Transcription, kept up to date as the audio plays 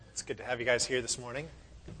It's good to have you guys here this morning.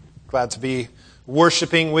 Glad to be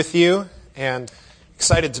worshiping with you and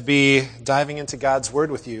excited to be diving into God's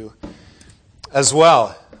Word with you as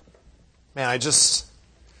well. Man, I just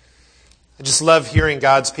love hearing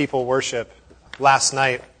God's people worship. Last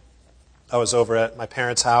night, I was over at my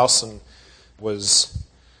parents' house and was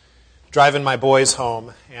driving my boys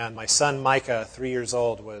home, and my son Micah, 3 years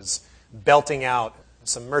old, was belting out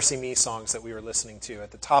some Mercy Me songs that we were listening to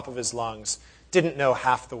at the top of his lungs. Didn't know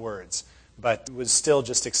half the words, but was still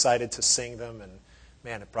just excited to sing them, and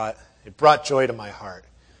man, it brought joy to my heart.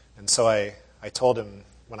 And so I told him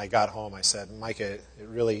when I got home, I said, Micah, it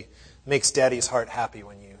really makes Daddy's heart happy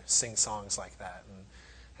when you sing songs like that.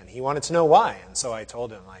 And he wanted to know why, and so I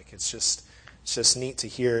told him, it's just neat to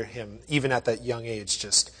hear him, even at that young age,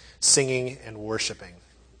 just singing and worshiping.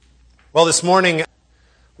 Well, this morning,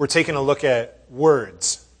 we're taking a look at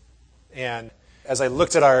words. And as I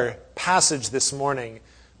looked at our passage this morning,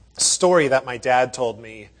 a story that my dad told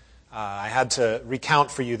me, I had to recount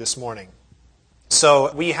for you this morning.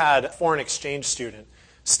 So we had a foreign exchange student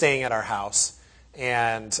staying at our house,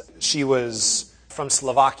 and she was from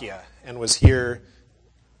Slovakia and was here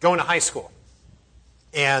going to high school.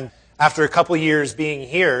 And after a couple years being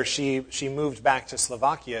here, she moved back to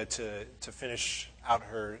Slovakia to finish out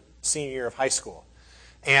her senior year of high school.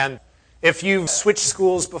 And if you've switched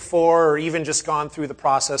schools before or even just gone through the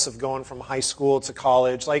process of going from high school to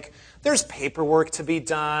college, there's paperwork to be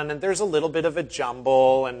done and there's a little bit of a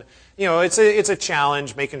jumble, and it's a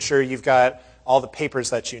challenge making sure you've got all the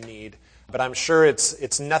papers that you need. But I'm sure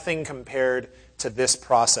it's nothing compared to this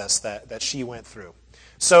process that she went through.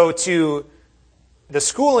 So the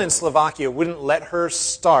school in Slovakia wouldn't let her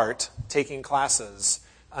start taking classes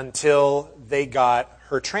until they got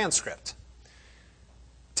her transcript.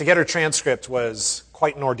 To get her transcript was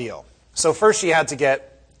quite an ordeal. So first she had to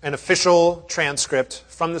get an official transcript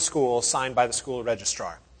from the school signed by the school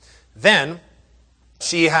registrar. Then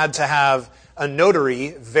she had to have a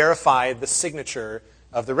notary verify the signature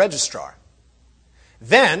of the registrar.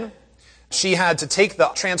 Then she had to take the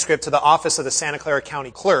transcript to the office of the Santa Clara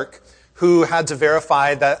County clerk, who had to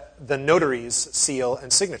verify that the notary's seal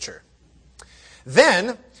and signature.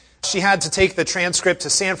 Then she had to take the transcript to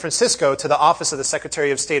San Francisco to the office of the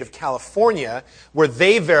Secretary of State of California, where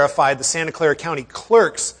they verified the Santa Clara County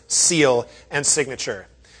clerk's seal and signature.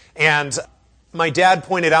 And my dad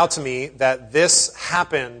pointed out to me that this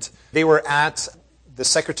happened. They were at the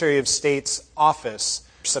Secretary of State's office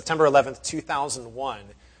September 11th, 2001,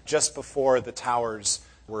 just before the towers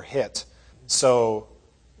were hit. So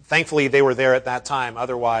thankfully they were there at that time.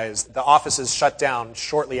 Otherwise, the offices shut down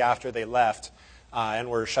shortly after they left. And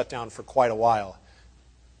were shut down for quite a while.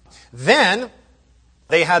 Then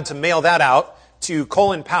they had to mail that out to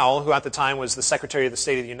Colin Powell, who at the time was the Secretary of the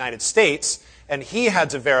State of the United States, and he had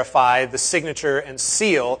to verify the signature and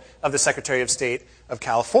seal of the Secretary of State of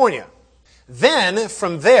California. Then,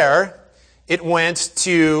 from there, it went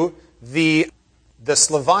to the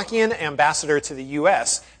Slovakian ambassador to the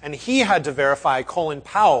U.S., and he had to verify Colin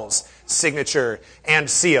Powell's signature and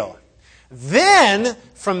seal. Then,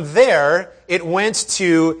 from there, it went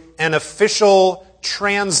to an official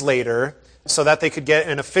translator so that they could get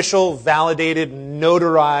an official, validated,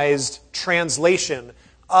 notarized translation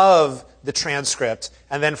of the transcript.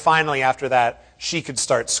 And then finally, after that, she could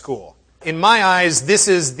start school. In my eyes, this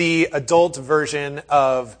is the adult version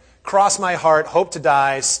of cross my heart, hope to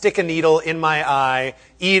die, stick a needle in my eye,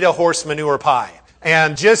 eat a horse manure pie.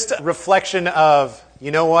 And just a reflection of,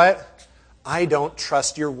 you know what? I don't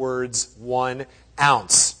trust your words 1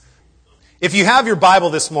 ounce. If you have your Bible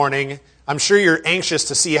this morning, I'm sure you're anxious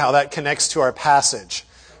to see how that connects to our passage.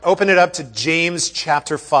 Open it up to James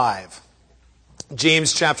chapter 5.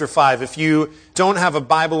 James chapter 5. If you don't have a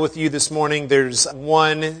Bible with you this morning, there's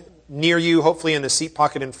one near you, hopefully in the seat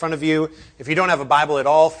pocket in front of you. If you don't have a Bible at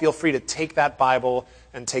all, feel free to take that Bible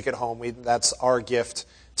and take it home. That's our gift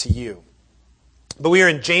to you. But we are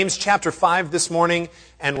in James chapter 5 this morning,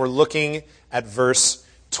 and we're looking at verse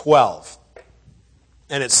 12.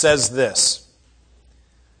 And it says this: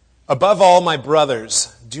 "Above all, my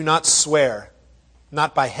brothers, do not swear,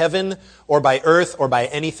 not by heaven or by earth or by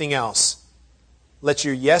anything else. Let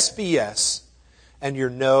your yes be yes, and your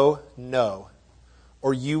no, no,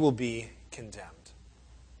 or you will be condemned."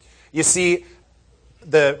 You see,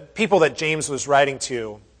 the people that James was writing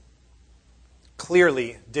to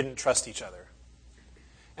clearly didn't trust each other.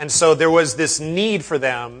 And so there was this need for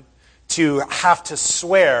them to have to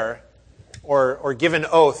swear or give an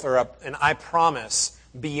oath or an I promise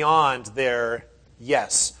beyond their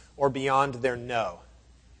yes or beyond their no.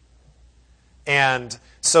 And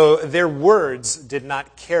so their words did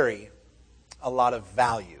not carry a lot of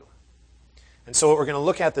value. And so what we're going to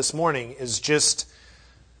look at this morning is just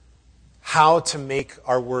how to make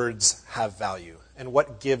our words have value and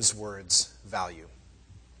what gives words value.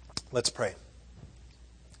 Let's pray.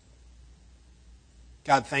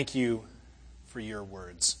 God, thank you for your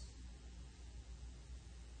words.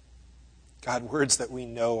 God, words that we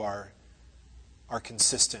know are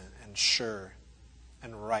consistent and sure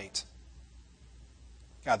and right.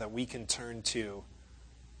 God, that we can turn to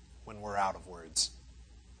when we're out of words.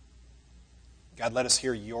 God, let us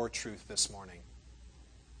hear your truth this morning.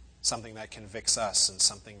 Something that convicts us and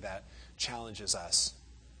something that challenges us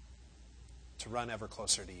to run ever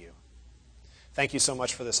closer to you. Thank you so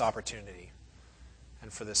much for this opportunity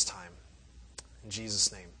and for this time. In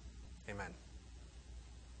Jesus' name, amen.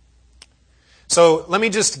 So let me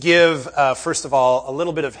just give, first of all, a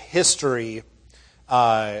little bit of history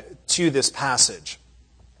to this passage.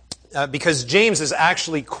 Because James is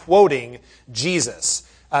actually quoting Jesus.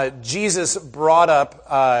 Jesus brought up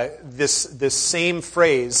this same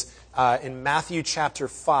phrase in Matthew chapter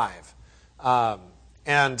 5.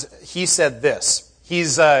 And he said this.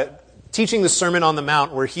 He's teaching the Sermon on the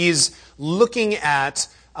Mount where he's looking at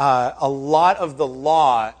a lot of the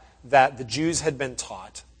law that the Jews had been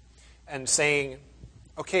taught and saying,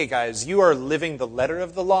 okay, guys, you are living the letter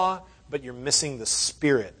of the law, but you're missing the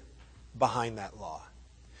spirit behind that law.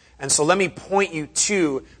 And so let me point you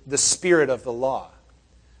to the spirit of the law.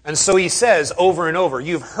 And so he says over and over,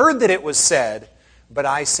 you've heard that it was said, but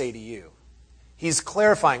I say to you. He's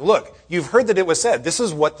clarifying, look, you've heard that it was said. This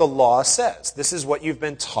is what the law says. This is what you've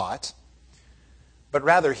been taught. But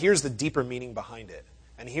rather, here's the deeper meaning behind it.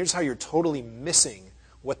 And here's how you're totally missing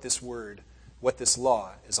what this word, what this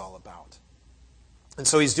law is all about. And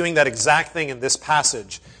so he's doing that exact thing in this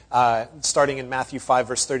passage, starting in Matthew 5,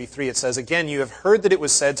 verse 33. It says, again, you have heard that it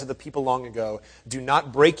was said to the people long ago, do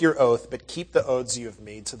not break your oath, but keep the oaths you have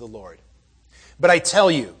made to the Lord. But I tell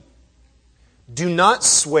you, do not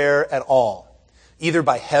swear at all, either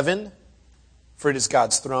by heaven, for it is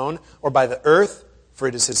God's throne, or by the earth, for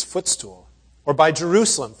it is his footstool, or by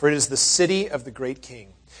Jerusalem, for it is the city of the great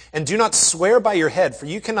king. And do not swear by your head, for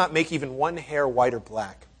you cannot make even one hair white or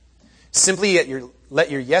black. Simply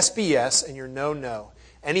let your yes be yes and your no, no.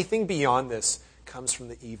 Anything beyond this comes from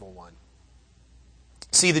the evil one.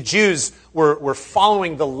 See, the Jews were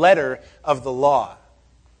following the letter of the law.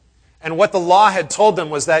 And what the law had told them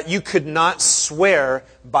was that you could not swear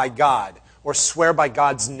by God or swear by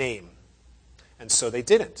God's name. And so they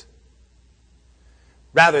didn't.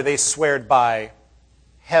 Rather, they sweared by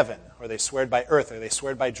heaven, or they sweared by earth, or they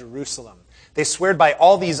sweared by Jerusalem. They sweared by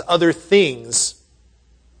all these other things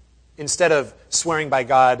instead of swearing by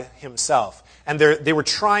God himself. And they were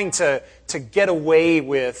trying to get away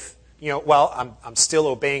with, I'm still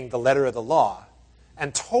obeying the letter of the law,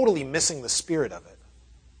 and totally missing the spirit of it.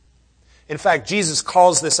 In fact, Jesus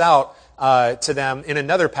calls this out to them in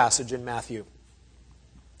another passage in Matthew.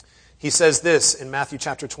 He says this in Matthew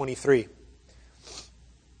chapter 23.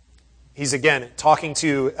 He's again talking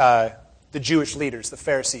to the Jewish leaders, the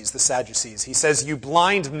Pharisees, the Sadducees. He says, you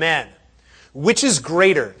blind men, which is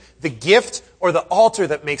greater, the gift or the altar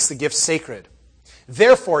that makes the gift sacred?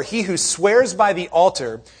 Therefore, he who swears by the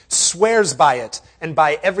altar swears by it and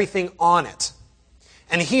by everything on it.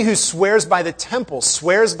 And he who swears by the temple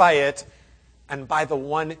swears by it and by the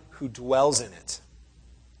one who dwells in it.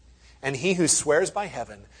 And he who swears by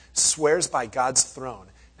heaven swears by God's throne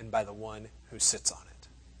and by the one who sits on it.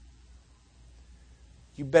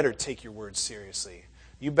 You better take your words seriously.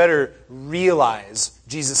 You better realize,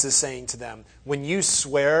 Jesus is saying to them, when you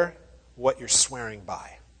swear, what you're swearing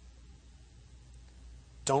by.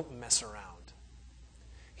 Don't mess around.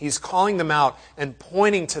 He's calling them out and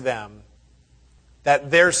pointing to them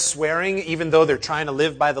that their swearing, even though they're trying to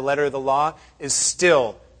live by the letter of the law, is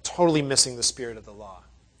still totally missing the spirit of the law.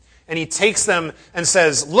 And he takes them and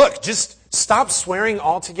says, look, just stop swearing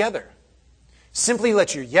altogether. Simply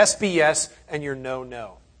let your yes be yes and your no,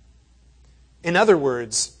 no. In other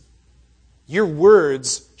words, your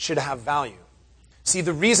words should have value. See,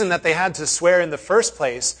 the reason that they had to swear in the first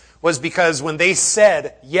place was because when they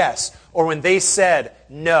said yes or when they said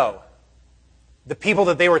no, the people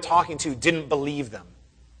that they were talking to didn't believe them.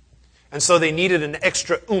 And so they needed an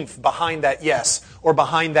extra oomph behind that yes or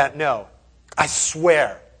behind that no. I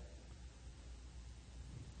swear.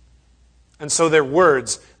 And so their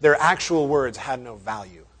words, their actual words, had no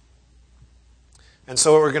value. And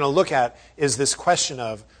so what we're going to look at is this question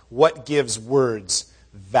of what gives words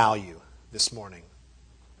value this morning.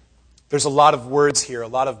 There's a lot of words here, a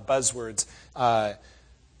lot of buzzwords, that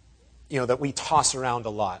we toss around a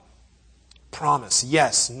lot. Promise,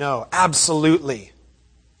 yes, no, absolutely,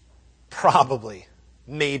 probably,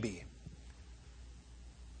 maybe.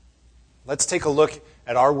 Let's take a look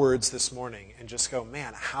at our words this morning and just go,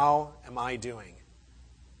 man, how am I doing?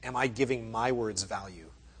 Am I giving my words value,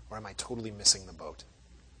 or am I totally missing the boat?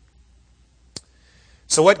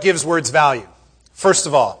 So what gives words value? First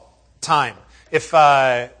of all, time. If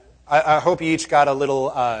I hope you each got a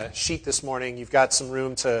little sheet this morning. You've got some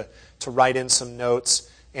room to write in some notes.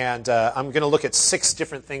 And I'm going to look at 6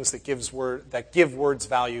 different things that give words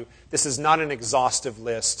value. This is not an exhaustive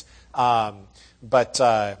list,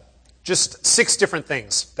 but just 6 different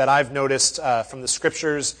things that I've noticed from the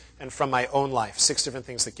Scriptures and from my own life. 6 different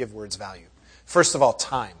things that give words value. First of all,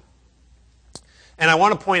 time. And I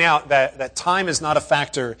want to point out that time is not a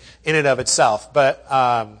factor in and of itself, but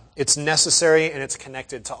it's necessary and it's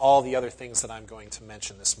connected to all the other things that I'm going to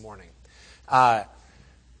mention this morning.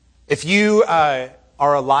 If you are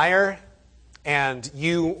a liar and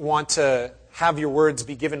you want to have your words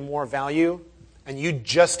be given more value and you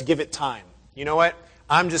just give it time, you know what?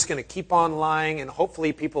 I'm just going to keep on lying and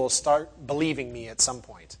hopefully people will start believing me at some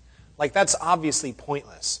point. Like, that's obviously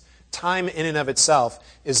pointless. Time in and of itself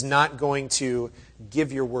is not going to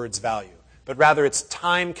give your words value, but rather it's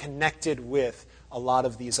time connected with a lot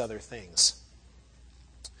of these other things.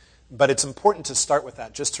 But it's important to start with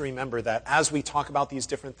that, just to remember that as we talk about these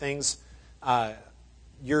different things, the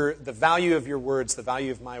value of your words, the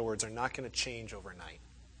value of my words are not going to change overnight.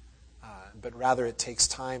 But rather it takes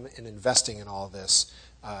time and investing in all of this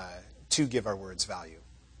to give our words value.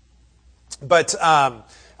 But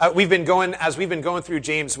as we've been going through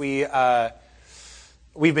James, we've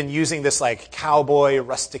been using this like cowboy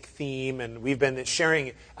rustic theme, and we've been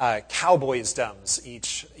sharing cowboysdoms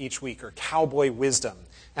each week, or cowboy wisdom.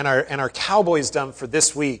 And our cowboysdom for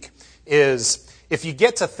this week is, if you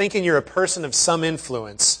get to thinking you're a person of some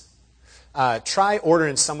influence, try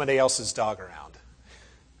ordering somebody else's dog around.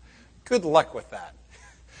 Good luck with that.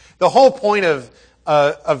 The whole point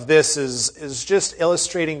of this is just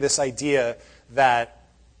illustrating this idea that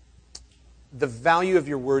the value of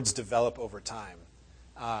your words develop over time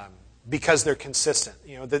because they're consistent.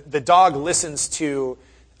 You know, the dog listens to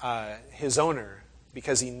his owner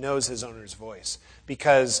because he knows his owner's voice,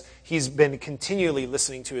 because he's been continually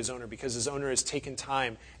listening to his owner, because his owner has taken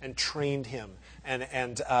time and trained him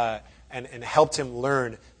and helped him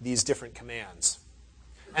learn these different commands.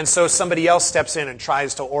 And so somebody else steps in and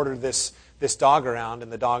tries to order this dog around, and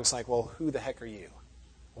the dog's like, well, who the heck are you?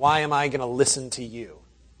 Why am I going to listen to you?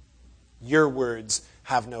 Your words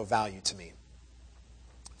have no value to me.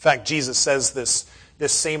 In fact, Jesus says this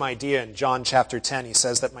same idea in John chapter 10. He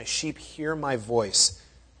says that my sheep hear my voice,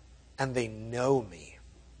 and they know me.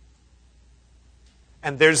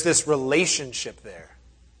 And there's this relationship there.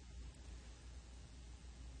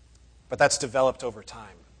 But that's developed over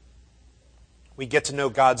time. We get to know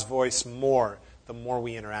God's voice more the more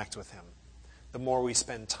we interact with Him, the more we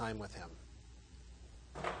spend time with Him.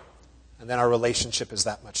 And then our relationship is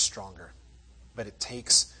that much stronger. But it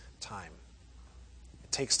takes time.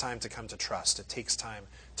 It takes time to come to trust. It takes time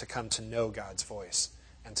to come to know God's voice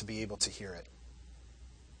and to be able to hear it.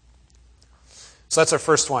 So that's our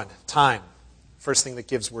first one, time. First thing that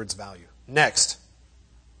gives words value. Next,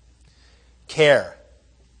 care.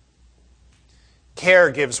 Care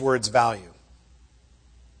gives words value.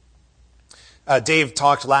 Dave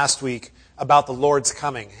talked last week about the Lord's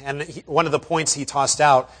coming. And one of the points he tossed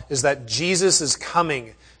out is that Jesus is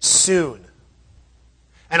coming soon.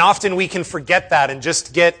 And often we can forget that and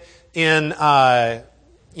just get in the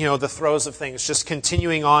throes of things, just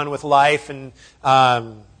continuing on with life and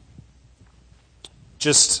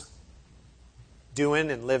just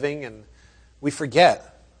doing and living. And we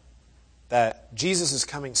forget that Jesus is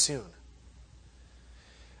coming soon.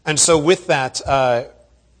 And so with that,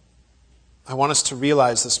 I want us to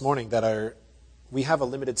realize this morning that we have a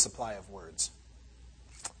limited supply of words.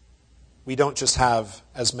 We don't just have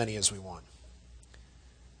as many as we want.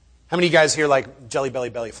 How many of you guys here like Jelly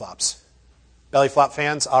Belly flops? Belly flop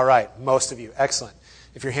fans? All right, most of you. Excellent.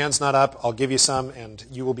 If your hand's not up, I'll give you some and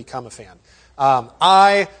you will become a fan.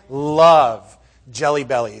 I love Jelly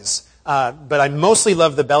Bellies, but I mostly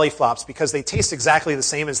love the belly flops because they taste exactly the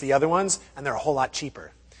same as the other ones and they're a whole lot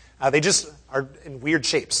cheaper. They just are in weird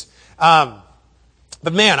shapes.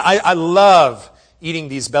 But man, I love eating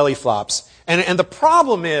these belly flops. And the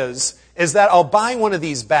problem is that I'll buy one of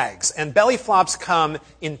these bags, and belly flops come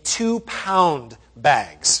in 2-pound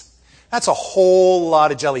bags. That's a whole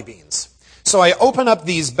lot of jelly beans. So I open up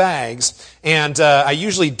these bags, and I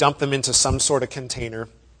usually dump them into some sort of container.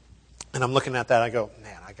 And I'm looking at that, I go,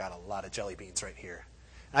 man, I got a lot of jelly beans right here.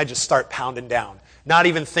 And I just start pounding down. Not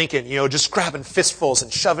even thinking, just grabbing fistfuls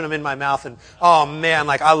and shoving them in my mouth. And, oh man,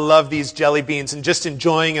 I love these jelly beans and just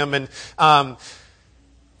enjoying them. And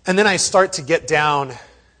And then I start to get down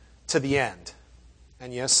to the end.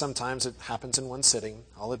 And yes, sometimes it happens in one sitting,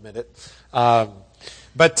 I'll admit it.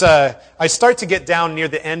 But I start to get down near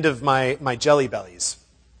the end of my Jelly Bellies.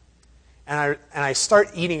 And I start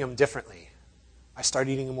eating them differently. I start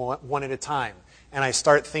eating them one at a time. And I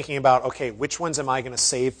start thinking about, okay, which ones am I going to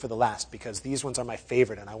save for the last? Because these ones are my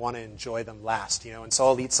favorite and I want to enjoy them last, And so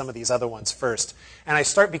I'll eat some of these other ones first. And I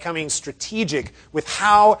start becoming strategic with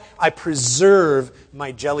how I preserve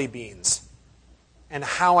my jelly beans and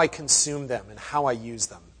how I consume them and how I use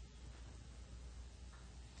them.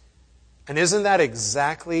 And isn't that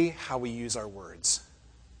exactly how we use our words?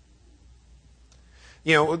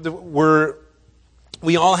 We all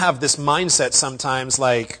have this mindset sometimes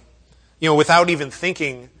like, without even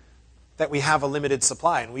thinking that we have a limited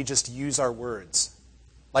supply and we just use our words.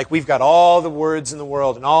 Like we've got all the words in the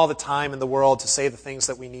world and all the time in the world to say the things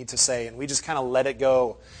that we need to say, and we just kind of let it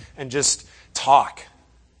go and just talk.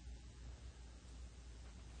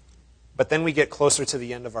 But then we get closer to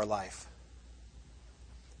the end of our life.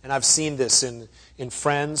 And I've seen this in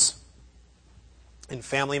friends, in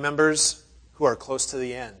family members who are close to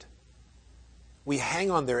the end. We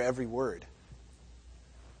hang on their every word.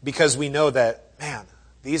 Because we know that, man,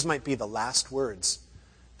 these might be the last words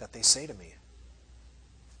that they say to me.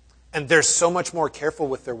 And they're so much more careful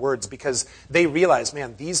with their words because they realize,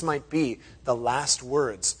 man, these might be the last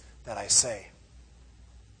words that I say.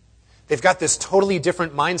 They've got this totally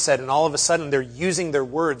different mindset, and all of a sudden they're using their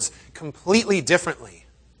words completely differently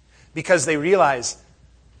because they realize,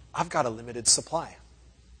 I've got a limited supply.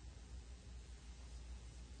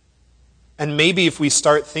 And maybe if we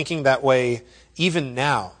start thinking that way, even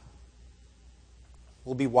now,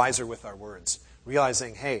 we'll be wiser with our words,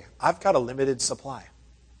 realizing, hey, I've got a limited supply.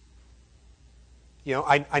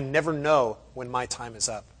 I never know when my time is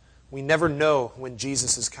up. We never know when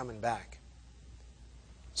Jesus is coming back.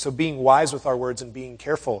 So being wise with our words and being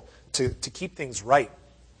careful to keep things right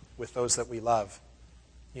with those that we love,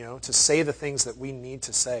 to say the things that we need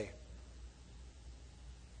to say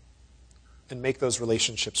and make those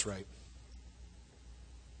relationships right.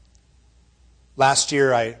 Last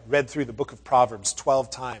year, I read through the book of Proverbs 12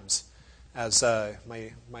 times as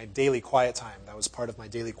my daily quiet time. That was part of my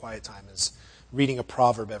daily quiet time, is reading a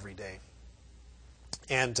proverb every day.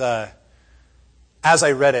 And as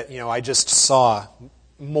I read it, I just saw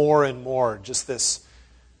more and more just this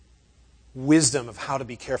wisdom of how to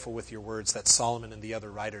be careful with your words that Solomon and the other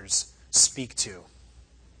writers speak to.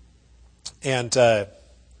 And so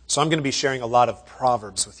I'm going to be sharing a lot of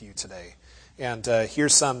Proverbs with you today. And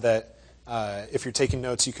here's some that if you're taking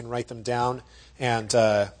notes, you can write them down, and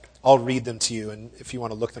I'll read them to you. And if you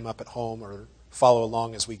want to look them up at home or follow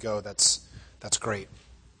along as we go, that's great.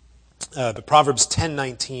 But Proverbs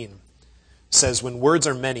 10:19 says, "When words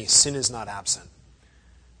are many, sin is not absent,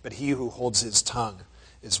 but he who holds his tongue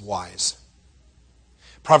is wise."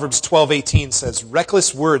 Proverbs 12:18 says,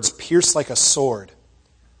 "Reckless words pierce like a sword,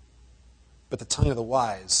 but the tongue of the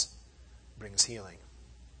wise brings healing."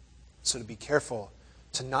 So to be careful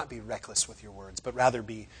to not be reckless with your words, but rather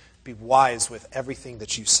be wise with everything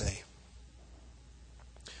that you say.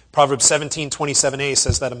 Proverbs 17:27a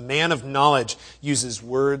says that a man of knowledge uses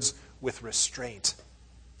words with restraint.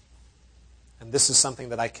 And this is something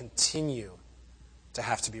that I continue to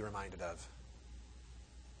have to be reminded of.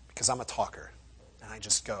 Because I'm a talker, and I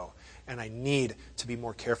just go. And I need to be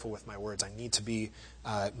more careful with my words. I need to be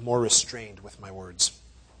more restrained with my words.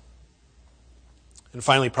 And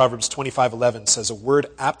finally, Proverbs 25:11 says, "A word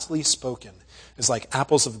aptly spoken is like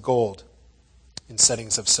apples of gold in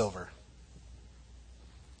settings of silver."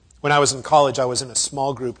 When I was in college, I was in a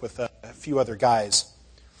small group with a few other guys.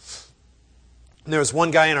 And there was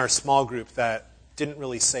one guy in our small group that didn't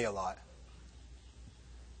really say a lot.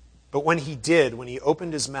 But when he did, when he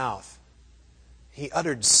opened his mouth, he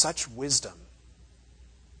uttered such wisdom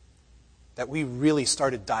that we really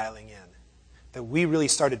started dialing in, that we really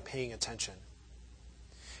started paying attention.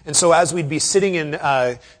 And so as we'd be sitting in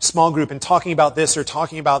a small group and talking about this or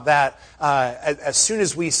talking about that, as soon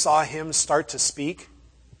as we saw him start to speak,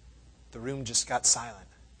 the room just got silent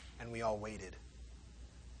and we all waited.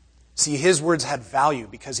 See, his words had value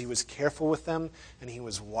because he was careful with them and he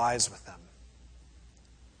was wise with them.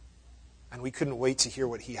 And we couldn't wait to hear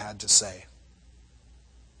what he had to say.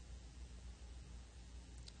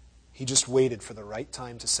 He just waited for the right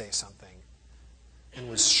time to say something and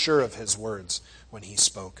was sure of his words when he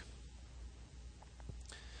spoke.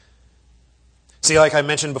 See, like I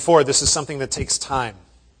mentioned before, this is something that takes time.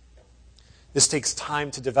 This takes time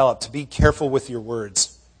to develop, to be careful with your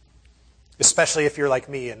words, especially if you're like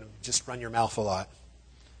me and just run your mouth a lot.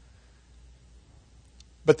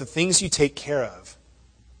 But the things you take care of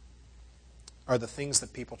are the things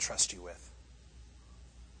that people trust you with.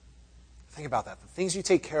 Think about that. The things you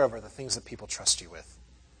take care of are the things that people trust you with.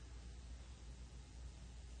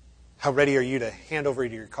 How ready are you to hand over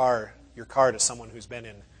your car to someone who's been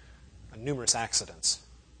in numerous accidents?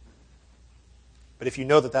 But if you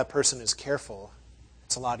know that that person is careful,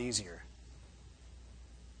 it's a lot easier.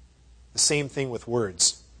 The same thing with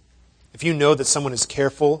words. If you know that someone is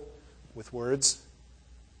careful with words,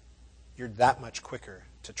 you're that much quicker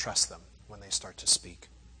to trust them when they start to speak.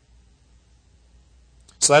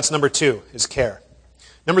 So that's number 2, is care.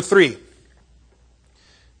 Number 3,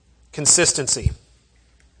 consistency.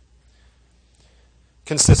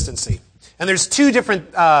 Consistency. And there's 2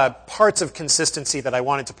 different parts of consistency that I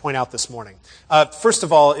wanted to point out this morning. First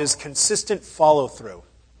of all is consistent follow-through.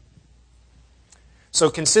 So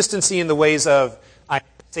consistency in the ways of I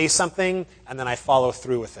say something and then I follow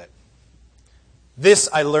through with it. This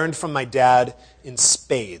I learned from my dad in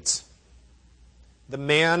spades. The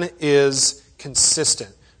man is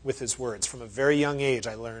consistent with his words. From a very young age,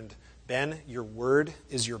 I learned, Ben, your word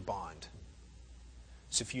is your bond.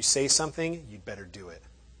 So if you say something, you'd better do it.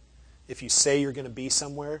 If you say you're going to be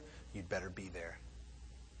somewhere, you'd better be there.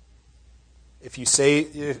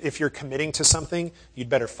 If you're committing to something, you'd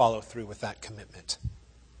better follow through with that commitment.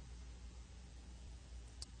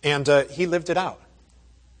 And he lived it out.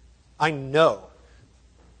 I know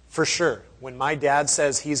for sure when my dad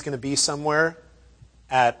says he's going to be somewhere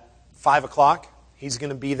at 5 o'clock, he's going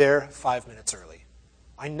to be there 5 minutes early.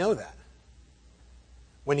 I know that.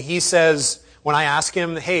 When I ask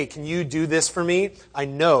him, hey, can you do this for me? I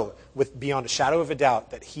know beyond a shadow of a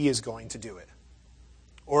doubt that he is going to do it.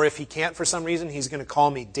 Or if he can't for some reason, he's going to call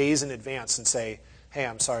me days in advance and say, hey,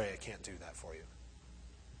 I'm sorry, I can't do that for you.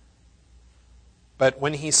 But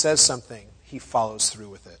when he says something, he follows through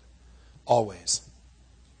with it. Always.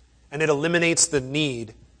 And it eliminates the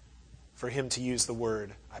need for him to use the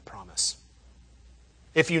word, I promise.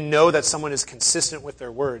 If you know that someone is consistent with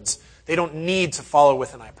their words, they don't need to follow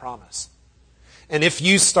with an I promise. And if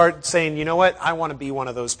you start saying, you know what, I want to be one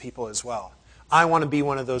of those people as well. I want to be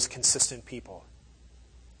one of those consistent people.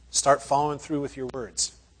 Start following through with your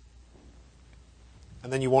words.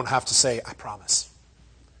 And then you won't have to say, I promise.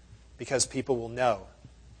 Because people will know,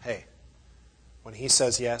 hey, when he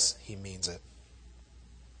says yes, he means it.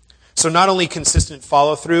 So not only consistent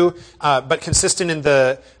follow-through, but consistent in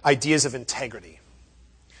the ideas of integrity.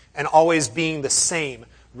 And always being the same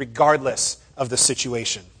regardless of the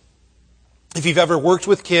situation. If you've ever worked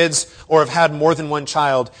with kids or have had more than one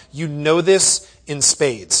child, you know this in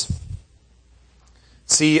spades.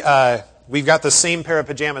 See, we've got the same pair of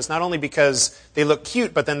pajamas, not only because they look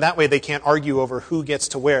cute, but then that way they can't argue over who gets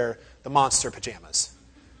to wear the monster pajamas.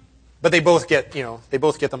 But they both get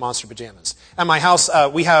the monster pajamas. At my house,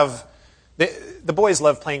 we have, the boys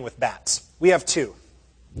love playing with bats. We have 2.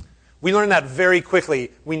 We learned that very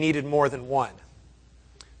quickly we needed more than one.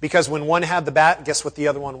 Because when one had the bat, guess what the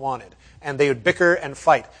other one wanted? And they would bicker and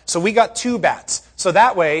fight. So we got 2 bats. So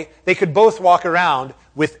that way, they could both walk around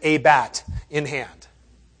with a bat in hand.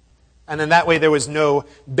 And then that way there was no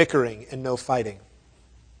bickering and no fighting.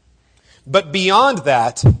 But beyond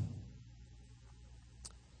that,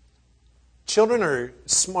 children are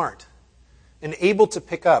smart and able to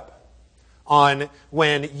pick up on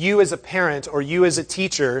when you as a parent or you as a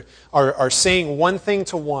teacher are saying one thing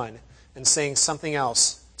to one and saying something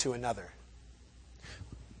else to another.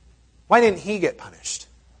 Why didn't he get punished?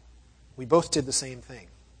 We both did the same thing.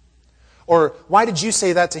 Or why did you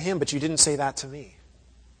say that to him, but you didn't say that to me?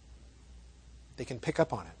 They can pick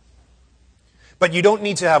up on it. But you don't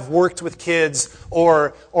need to have worked with kids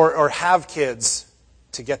or have kids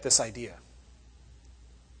to get this idea.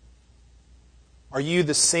 Are you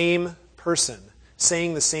the same person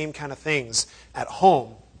saying the same kind of things at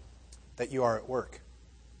home that you are at work?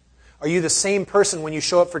 Are you the same person when you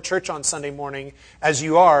show up for church on Sunday morning as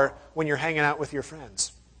you are when you're hanging out with your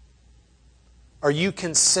friends? Are you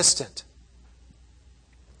consistent?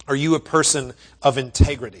 Are you a person of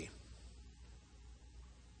integrity?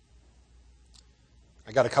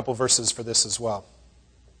 I got a couple verses for this as well.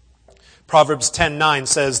 Proverbs 10:9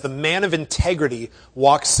 says, "The man of integrity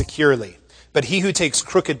walks securely, but he who takes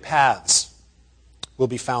crooked paths will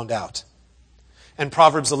be found out." And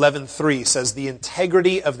Proverbs 11:3 says, "The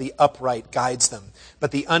integrity of the upright guides them,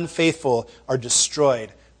 but the unfaithful are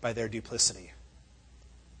destroyed by their duplicity."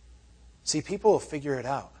 See, people will figure it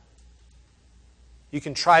out. You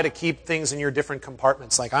can try to keep things in your different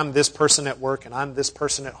compartments, like I'm this person at work, and I'm this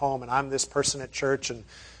person at home, and I'm this person at church,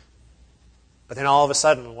 but then all of a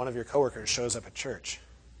sudden one of your coworkers shows up at church.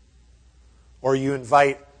 Or you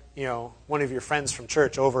invite, one of your friends from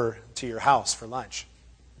church over to your house for lunch.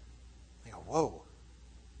 You go, whoa,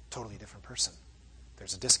 totally different person.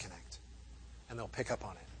 There's a disconnect. And they'll pick up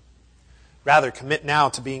on it. Rather, commit now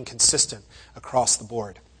to being consistent across the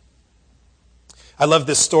board. I love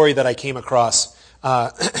this story that I came across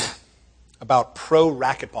about pro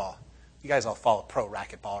racquetball. You guys all follow pro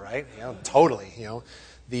racquetball, right? Totally.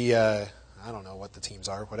 I don't know what the teams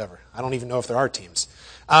are, whatever. I don't even know if there are teams.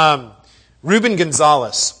 Ruben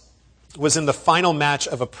Gonzalez was in the final match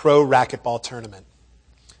of a pro racquetball tournament.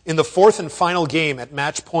 In the fourth and final game at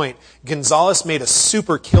match point, Gonzalez made a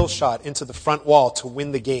super kill shot into the front wall to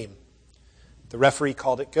win the game. The referee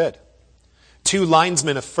called it good. 2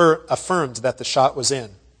 linesmen affirmed that the shot was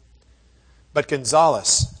in. But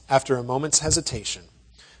Gonzalez, after a moment's hesitation,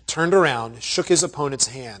 turned around, shook his opponent's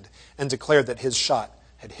hand, and declared that his shot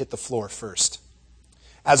had hit the floor first.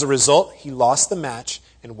 As a result, he lost the match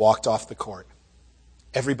and walked off the court.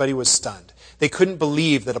 Everybody was stunned. They couldn't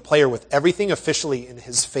believe that a player with everything officially in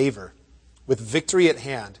his favor, with victory at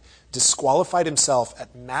hand, disqualified himself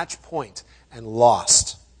at match point and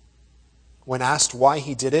lost. When asked why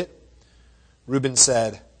he did it, Ruben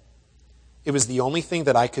said, "It was the only thing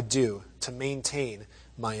that I could do to maintain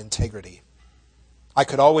my integrity. I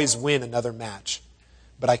could always win another match,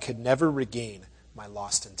 but I could never regain my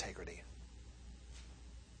lost integrity."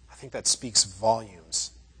 I think that speaks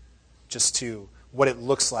volumes just to what it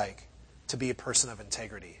looks like to be a person of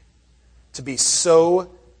integrity. To be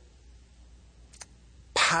so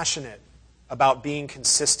passionate about being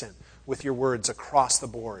consistent with your words across the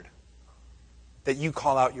board that you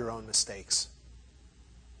call out your own mistakes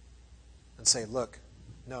and say, look,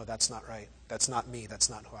 no, that's not right. That's not me. That's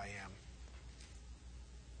not who I am.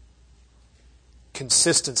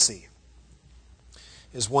 Consistency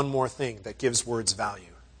is one more thing that gives words value.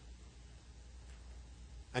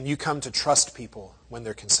 And you come to trust people when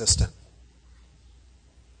they're consistent.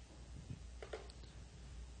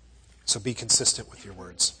 So be consistent with your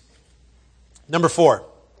words. Number 4,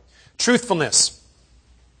 truthfulness.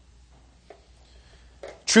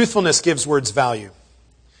 Truthfulness gives words value.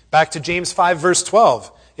 Back to James 5, verse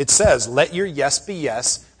 12. It says, let your yes be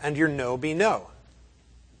yes and your no be no.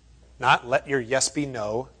 Not let your yes be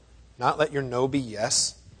no, not let your no be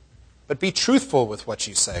yes, but be truthful with what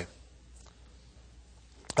you say.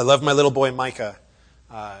 I love my little boy Micah,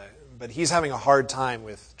 but he's having a hard time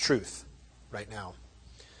with truth right now.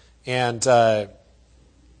 And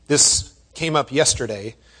this came up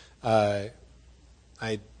yesterday. I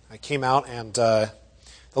came out and the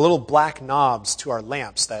little black knobs to our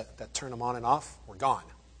lamps that turn them on and off were gone.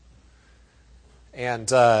 And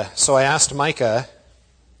so I asked Micah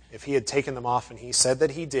if he had taken them off, and he said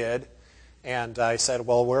that he did. And I said,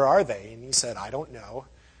 well, where are they? And he said, I don't know.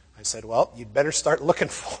 I said, well, you'd better start looking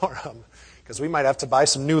for them, because we might have to buy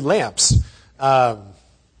some new lamps. And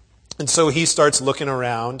so he starts looking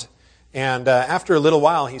around, and after a little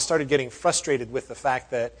while, he started getting frustrated with the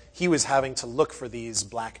fact that he was having to look for these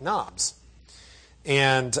black knobs.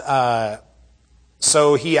 And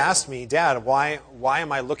so he asked me, Dad, why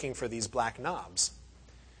am I looking for these black knobs?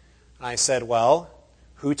 And I said, well,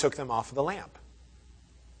 who took them off of the lamp?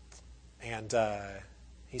 And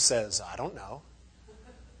he says, I don't know.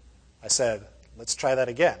 I said, let's try that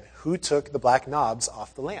again. Who took the black knobs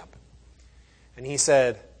off the lamp? And he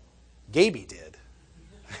said, Gaby did.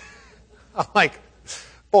 I'm like,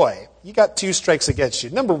 boy, you got 2 strikes against you.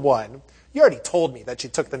 Number 1, you already told me that you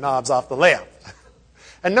took the knobs off the lamp.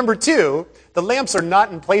 And number 2, the lamps are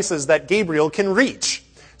not in places that Gabriel can reach.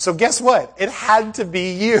 So guess what? It had to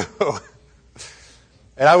be you.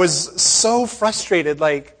 And I was so frustrated,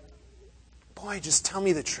 like, boy, just tell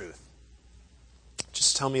me the truth.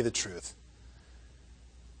 Just tell me the truth.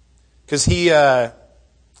 Because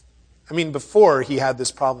before he had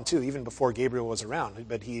this problem too, even before Gabriel was around,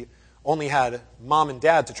 but he only had Mom and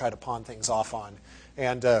Dad to try to pawn things off on.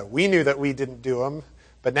 And we knew that we didn't do them,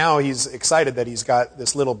 but now he's excited that he's got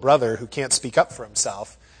this little brother who can't speak up for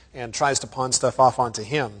himself and tries to pawn stuff off onto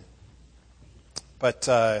him. But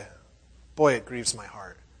boy, it grieves my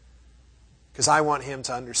heart. Because I want him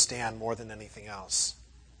to understand more than anything else,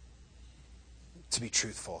 to be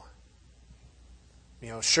truthful.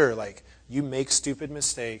 Sure, like, you make stupid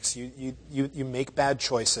mistakes, you make bad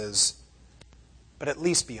choices, but at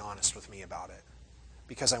least be honest with me about it,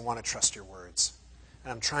 because I want to trust your words.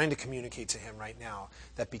 And I'm trying to communicate to him right now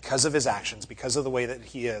that because of his actions, because of the way that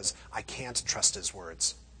he is, I can't trust his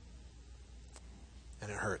words.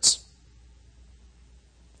 And it hurts.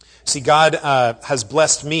 See, God has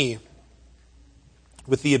blessed me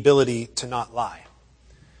with the ability to not lie.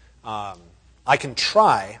 I can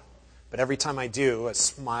try, but every time I do, a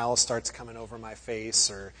smile starts coming over my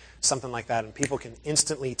face or something like that, and people can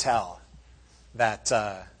instantly tell that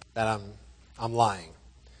I'm I'm lying.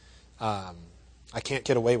 I can't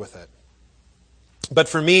get away with it. But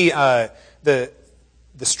for me, the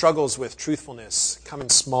struggles with truthfulness come in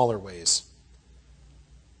smaller ways.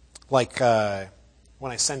 Like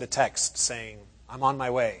when I send a text saying, I'm on my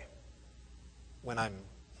way, when I'm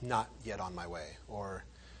not yet on my way. Or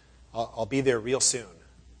I'll be there real soon,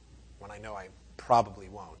 when I know I probably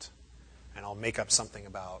won't. And I'll make up something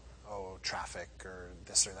about, traffic or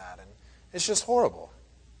this or that. And it's just horrible.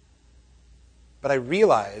 But I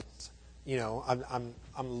realize, I'm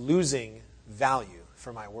losing value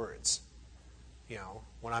for my words.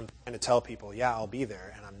 When I'm trying to tell people, yeah, I'll be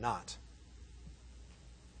there, and I'm not.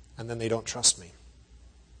 And then they don't trust me.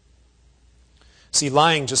 See,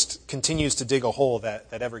 lying just continues to dig a hole that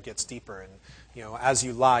ever gets deeper. And, as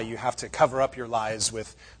you lie, you have to cover up your lies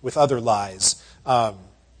with other lies.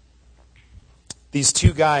 These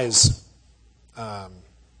two guys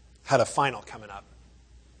had a final coming up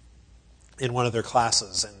in one of their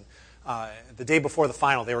classes. And the day before the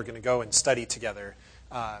final, they were going to go and study together.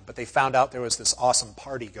 But they found out there was this awesome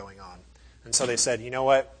party going on. And so they said, you know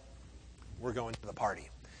what? We're going to the party.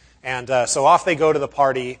 And so off they go to the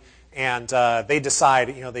party, and they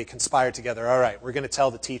decide, they conspire together, all right, we're going to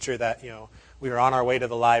tell the teacher that, we were on our way to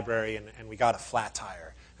the library and we got a flat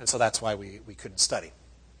tire. And so that's why we couldn't study.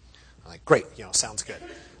 I'm like, great, sounds good.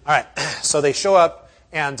 All right, so they show up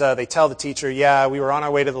and they tell the teacher, yeah, we were on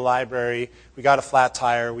our way to the library. We got a flat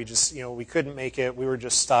tire. We just, we couldn't make it. We were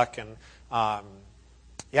just stuck. And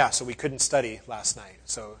so we couldn't study last night.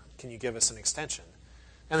 So can you give us an extension?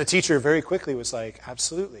 And the teacher very quickly was like,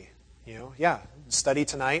 absolutely. Study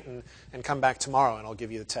tonight and come back tomorrow and I'll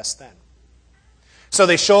give you the test then. So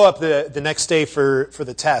they show up the next day for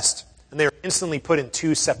the test, and they are instantly put in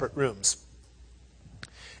two separate rooms.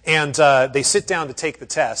 And they sit down to take the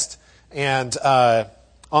test, and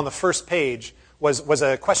on the first page was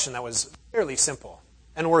a question that was fairly simple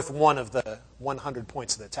and worth one of the 100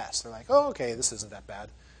 points of the test. They're like, okay, this isn't that bad.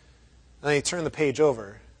 And they turn the page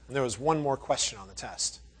over, and there was one more question on the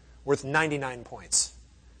test, worth 99 points.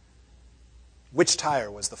 Which tire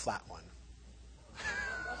was the flat one?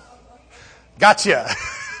 Gotcha.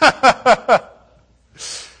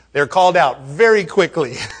 They're called out very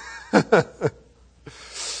quickly.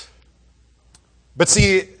 But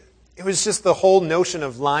see, it was just the whole notion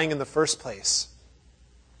of lying in the first place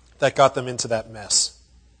that got them into that mess.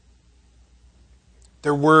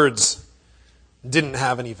 Their words didn't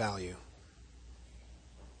have any value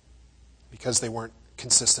because they weren't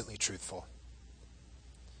consistently truthful.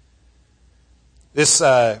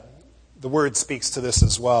 The word speaks to this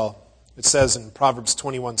as well. It says in Proverbs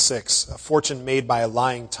 21:6, a fortune made by a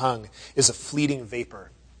lying tongue is a fleeting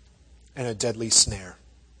vapor and a deadly snare.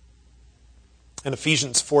 In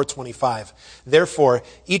Ephesians 4:25, therefore,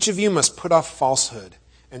 each of you must put off falsehood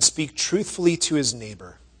and speak truthfully to his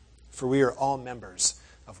neighbor, for we are all members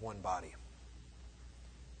of one body.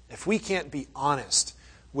 If we can't be honest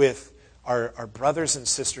with our brothers and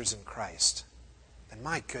sisters in Christ, then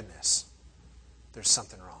my goodness, there's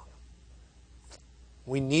something wrong.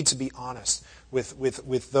 We need to be honest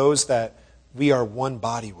with those that we are one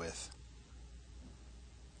body with.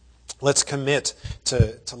 Let's commit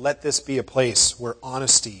to let this be a place where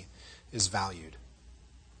honesty is valued.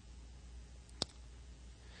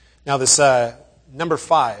 Now this number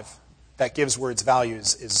 5 that gives words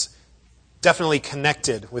values is definitely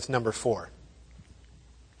connected with number 4.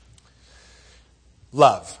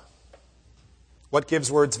 Love. What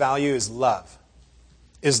gives words value is love.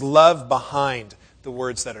 Is love behind the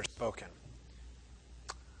words that are spoken.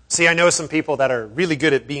 See, I know some people that are really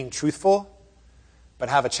good at being truthful, but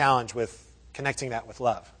have a challenge with connecting that with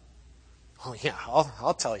love. Oh yeah,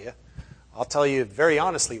 I'll tell you. I'll tell you very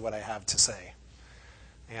honestly what I have to say.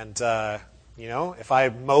 And, if I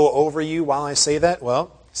mow over you while I say that,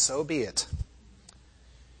 well, so be it.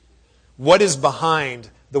 What is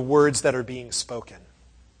behind the words that are being spoken?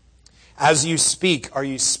 As you speak, are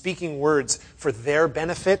you speaking words for their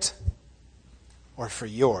benefit or for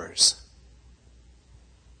yours?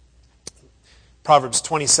 Proverbs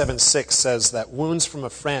 27:6 says that wounds from a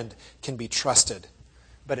friend can be trusted,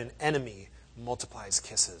 but an enemy multiplies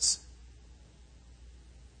kisses.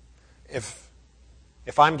 If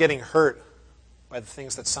I'm getting hurt by the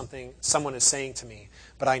things that someone is saying to me,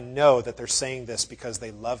 but I know that they're saying this because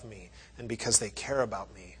they love me and because they care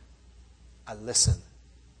about me, I listen.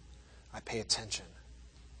 I pay attention.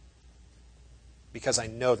 Because I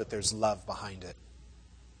know that there's love behind it.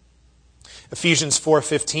 Ephesians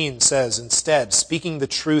 4:15 says, instead, speaking the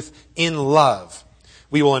truth in love,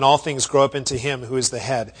 we will in all things grow up into him who is the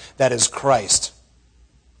head, that is Christ.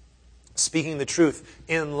 Speaking the truth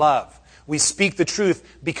in love. We speak the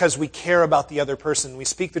truth because we care about the other person. We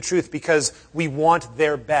speak the truth because we want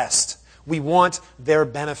their best. We want their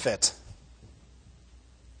benefit.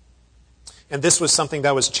 And this was something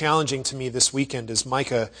that was challenging to me this weekend as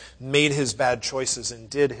Micah made his bad choices and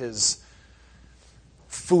did his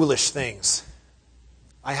foolish things.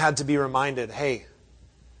 I had to be reminded, hey,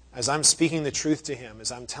 as I'm speaking the truth to him,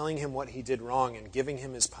 as I'm telling him what he did wrong and giving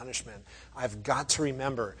him his punishment, I've got to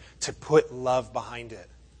remember to put love behind it.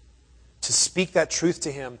 To speak that truth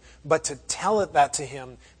to him, but to tell that to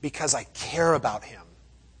him because I care about him.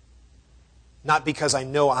 Not because I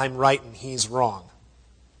know I'm right and he's wrong.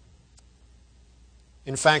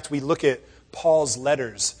 In fact, we look at Paul's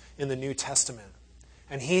letters in the New Testament,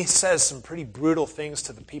 and he says some pretty brutal things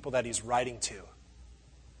to the people that he's writing to.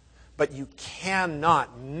 But you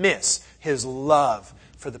cannot miss his love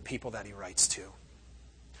for the people that he writes to.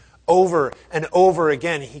 Over and over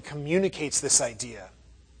again, he communicates this idea.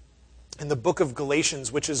 In the book of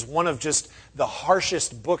Galatians, which is one of just the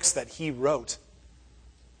harshest books that he wrote,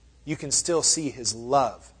 you can still see his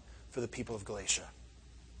love for the people of Galatia.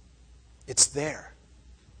 It's there.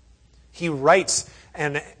 He writes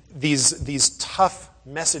and these tough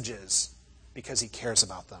messages because he cares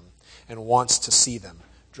about them and wants to see them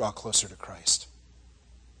draw closer to Christ.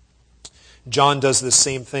 John does the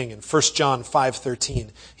same thing in 1 John 5:13.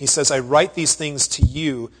 He says, I write these things to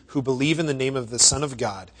you who believe in the name of the Son of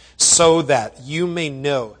God, so that you may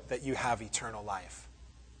know that you have eternal life.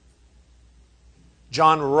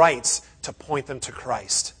 John writes to point them to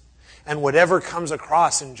Christ. And whatever comes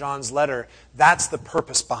across in John's letter, that's the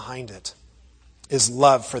purpose behind it, is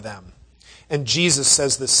love for them. And Jesus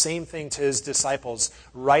says the same thing to his disciples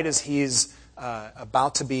right as he's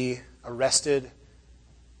about to be arrested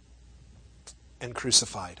and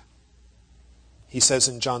crucified. He says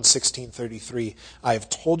in John 16:33, I have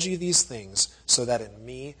told you these things so that in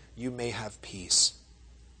me you may have peace.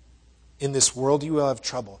 In this world you will have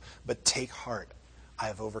trouble, but take heart, I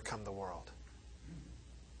have overcome the world.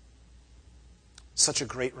 Such a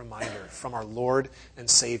great reminder from our Lord and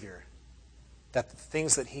Savior that the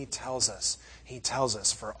things that he tells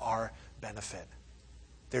us for our benefit.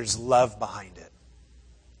 There's love behind it.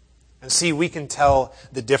 And see, we can tell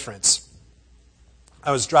the difference.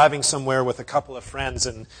 I was driving somewhere with a couple of friends,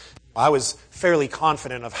 and I was fairly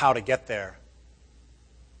confident of how to get there.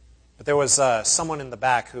 But there was someone in the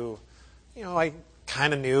back who, I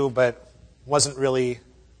kind of knew, but wasn't really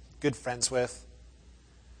good friends with.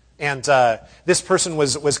 And this person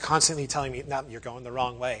was constantly telling me, no, you're going the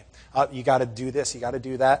wrong way. You got to do this, you got to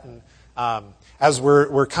do that. And as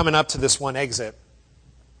we're coming up to this one exit,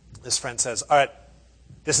 this friend says, all right,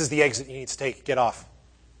 this is the exit you need to take. Get off.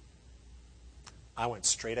 I went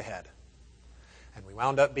straight ahead. And we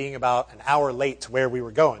wound up being about an hour late to where we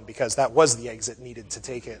were going because that was the exit needed to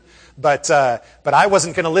take it. But I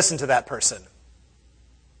wasn't going to listen to that person,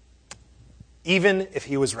 even if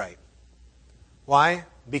he was right. Why?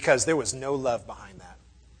 Because there was no love behind that.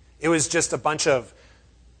 It was just a bunch of,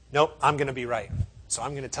 nope, I'm going to be right. So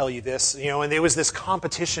I'm going to tell you this. And there was this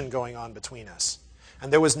competition going on between us.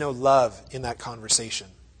 And there was no love in that conversation.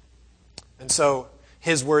 And so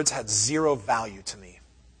his words had zero value to me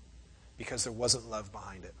because there wasn't love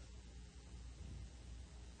behind it.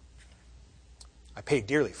 I paid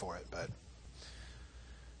dearly for it, but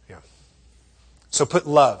yeah. So put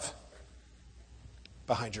love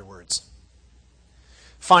behind your words.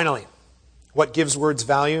 Finally, what gives words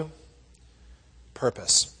value?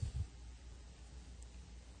 Purpose.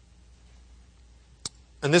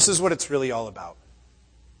 And this is what it's really all about.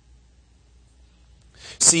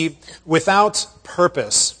 See, without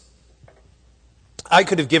purpose, I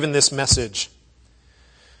could have given this message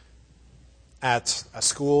at a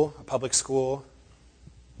school, a public school,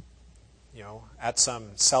 at some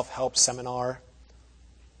self-help seminar,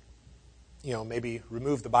 maybe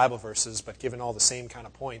remove the Bible verses, but given all the same kind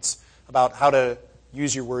of points about how to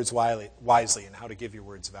use your words wisely and how to give your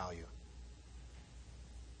words value.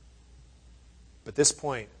 But this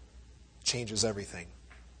point changes everything.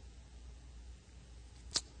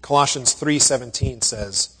 Colossians 3:17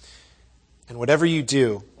 says, and whatever you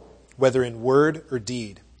do, whether in word or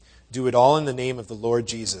deed, do it all in the name of the Lord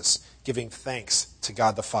Jesus, giving thanks to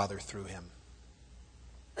God the Father through him.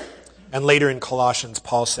 And later in Colossians,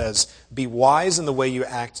 Paul says, be wise in the way you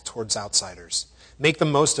act towards outsiders. Make the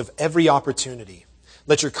most of every opportunity.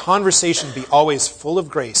 Let your conversation be always full of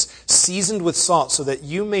grace, seasoned with salt, so that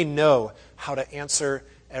you may know how to answer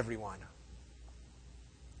everyone.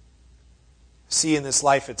 See, in this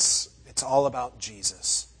life, it's all about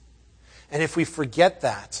Jesus. And if we forget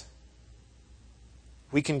that,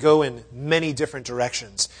 We can go in many different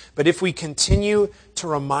directions. But if we continue to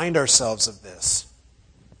remind ourselves of this,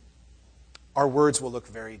 our words will look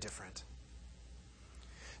very different.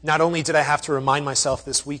 Not only did I have to remind myself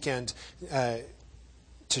this weekend to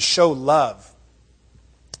show love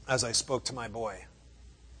as I spoke to my boy,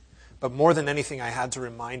 but more than anything, I had to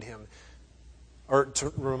remind him, or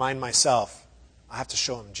to remind myself, I have to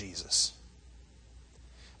show him Jesus.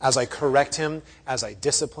 As I correct him, as I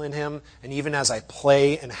discipline him, and even as I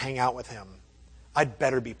play and hang out with him, I'd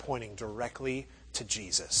better be pointing directly to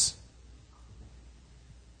Jesus.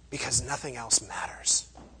 Because nothing else matters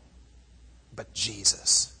but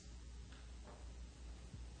Jesus.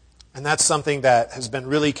 And that's something that has been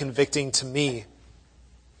really convicting to me,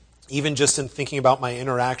 even just in thinking about my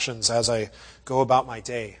interactions as I go about my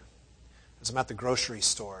day. As I'm at the grocery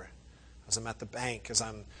store, as I'm at the bank, as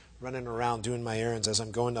I'm running around doing my errands, as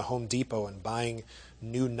I'm going to Home Depot and buying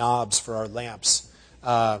new knobs for our lamps.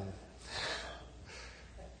 The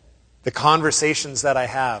conversations that I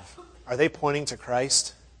have, are they pointing to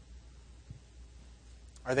Christ?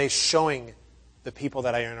 Are they showing the people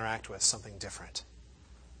that I interact with something different?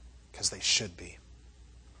 Because they should be.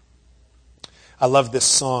 I love this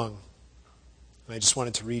song, and I just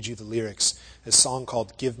wanted to read you the lyrics. This song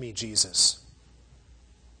called Give Me Jesus.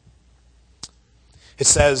 It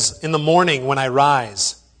says, in the morning when I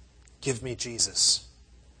rise, give me Jesus.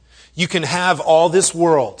 You can have all this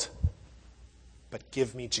world, but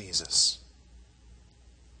give me Jesus.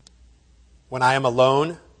 When I am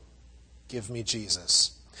alone, give me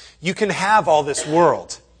Jesus. You can have all this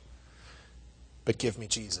world, but give me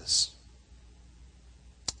Jesus.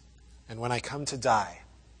 And when I come to die,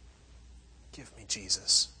 give me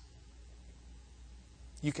Jesus.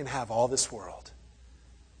 You can have all this world,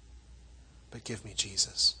 but give me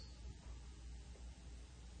Jesus.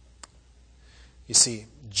 You see,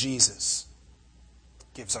 Jesus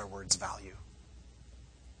gives our words value.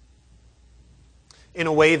 In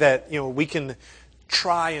a way that, we can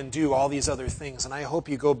try and do all these other things. And I hope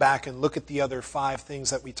you go back and look at the other 5 things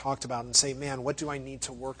that we talked about and say, man, what do I need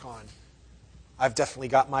to work on? I've definitely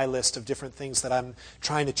got my list of different things that I'm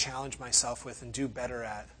trying to challenge myself with and do better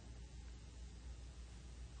at.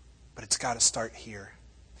 But it's got to start here.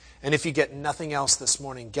 And if you get nothing else this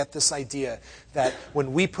morning, get this idea that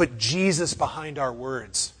when we put Jesus behind our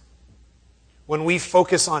words, when we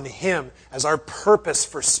focus on Him as our purpose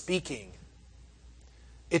for speaking,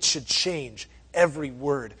 it should change every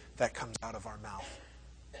word that comes out of our mouth.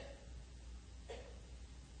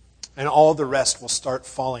 And all the rest will start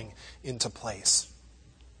falling into place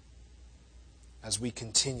as we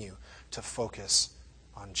continue to focus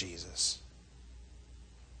on Jesus.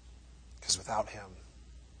 Because without Him,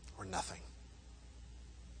 we're nothing.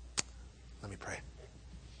 Let me pray.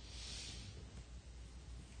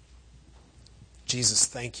 Jesus,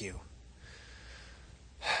 thank you.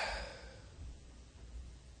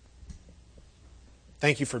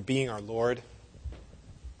 Thank you for being our Lord.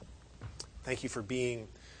 Thank you for being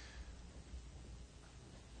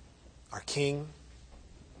our King,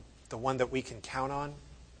 the one that we can count on.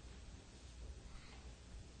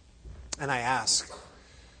 And I ask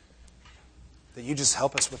that you just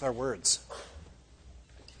help us with our words.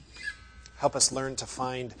 Help us learn to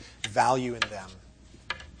find value in them.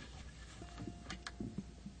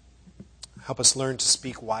 Help us learn to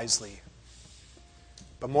speak wisely.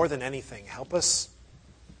 But more than anything, help us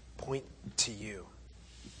point to you.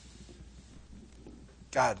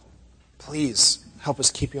 God, please help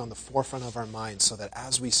us keep you on the forefront of our minds so that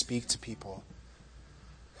as we speak to people,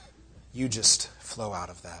 you just flow out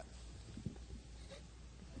of that.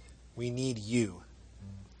 We need you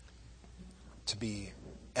to be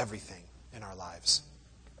everything in our lives.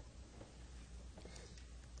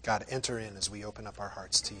 God, enter in as we open up our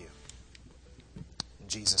hearts to you. In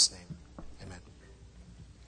Jesus' name.